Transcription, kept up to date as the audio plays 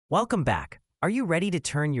Welcome back. Are you ready to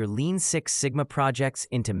turn your Lean Six Sigma projects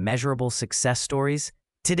into measurable success stories?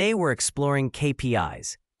 Today we're exploring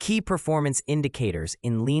KPIs, key performance indicators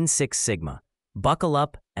in Lean Six Sigma. Buckle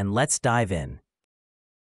up and let's dive in.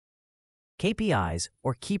 KPIs,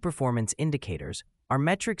 or key performance indicators, are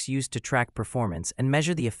metrics used to track performance and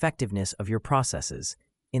measure the effectiveness of your processes.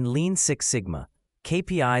 In Lean Six Sigma,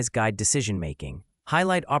 KPIs guide decision-making,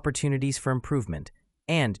 highlight opportunities for improvement,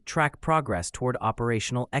 and track progress toward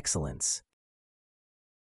operational excellence.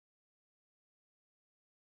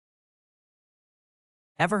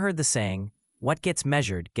 Ever heard the saying, "What gets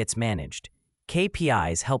measured gets managed"?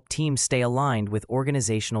 KPIs help teams stay aligned with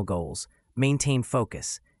organizational goals, maintain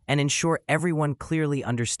focus, and ensure everyone clearly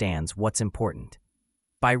understands what's important.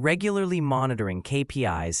 By regularly monitoring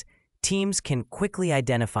KPIs, teams can quickly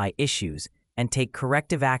identify issues and take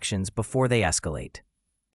corrective actions before they escalate.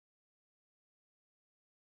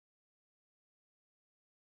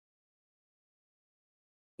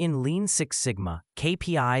 In Lean Six Sigma,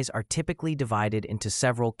 KPIs are typically divided into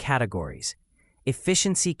several categories: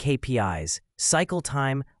 efficiency KPIs, cycle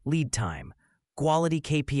time, lead time; quality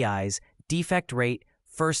KPIs, defect rate,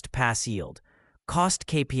 first pass yield; cost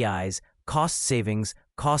KPIs, cost savings,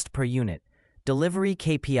 cost per unit; delivery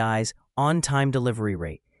KPIs, on-time delivery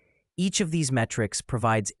rate. Each of these metrics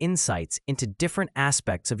provides insights into different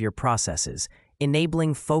aspects of your processes,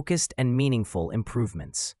 enabling focused and meaningful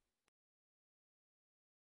improvements.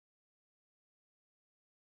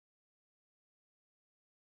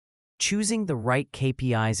 Choosing the right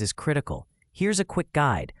KPIs is critical. Here's a quick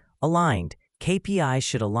guide. Aligned. KPIs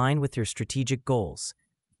should align with your strategic goals.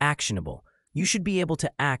 Actionable. You should be able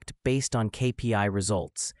to act based on KPI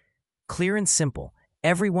results. Clear and simple.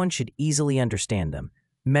 Everyone should easily understand them.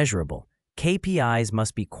 Measurable. KPIs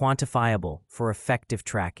must be quantifiable for effective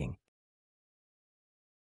tracking.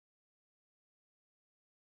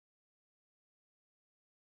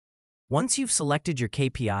 Once you've selected your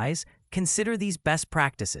KPIs, consider these best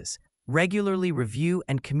practices. Regularly review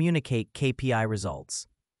and communicate KPI results.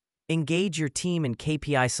 Engage your team in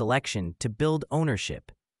KPI selection to build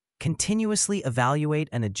ownership. Continuously evaluate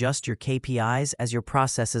and adjust your KPIs as your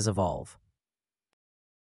processes evolve.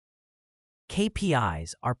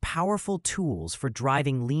 KPIs are powerful tools for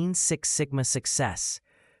driving Lean Six Sigma success.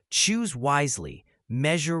 Choose wisely,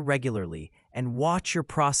 measure regularly, and watch your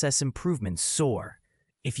process improvements soar.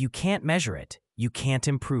 If you can't measure it, you can't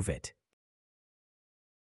improve it.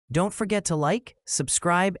 Don't forget to like,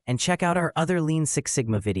 subscribe, and check out our other Lean Six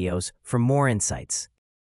Sigma videos for more insights.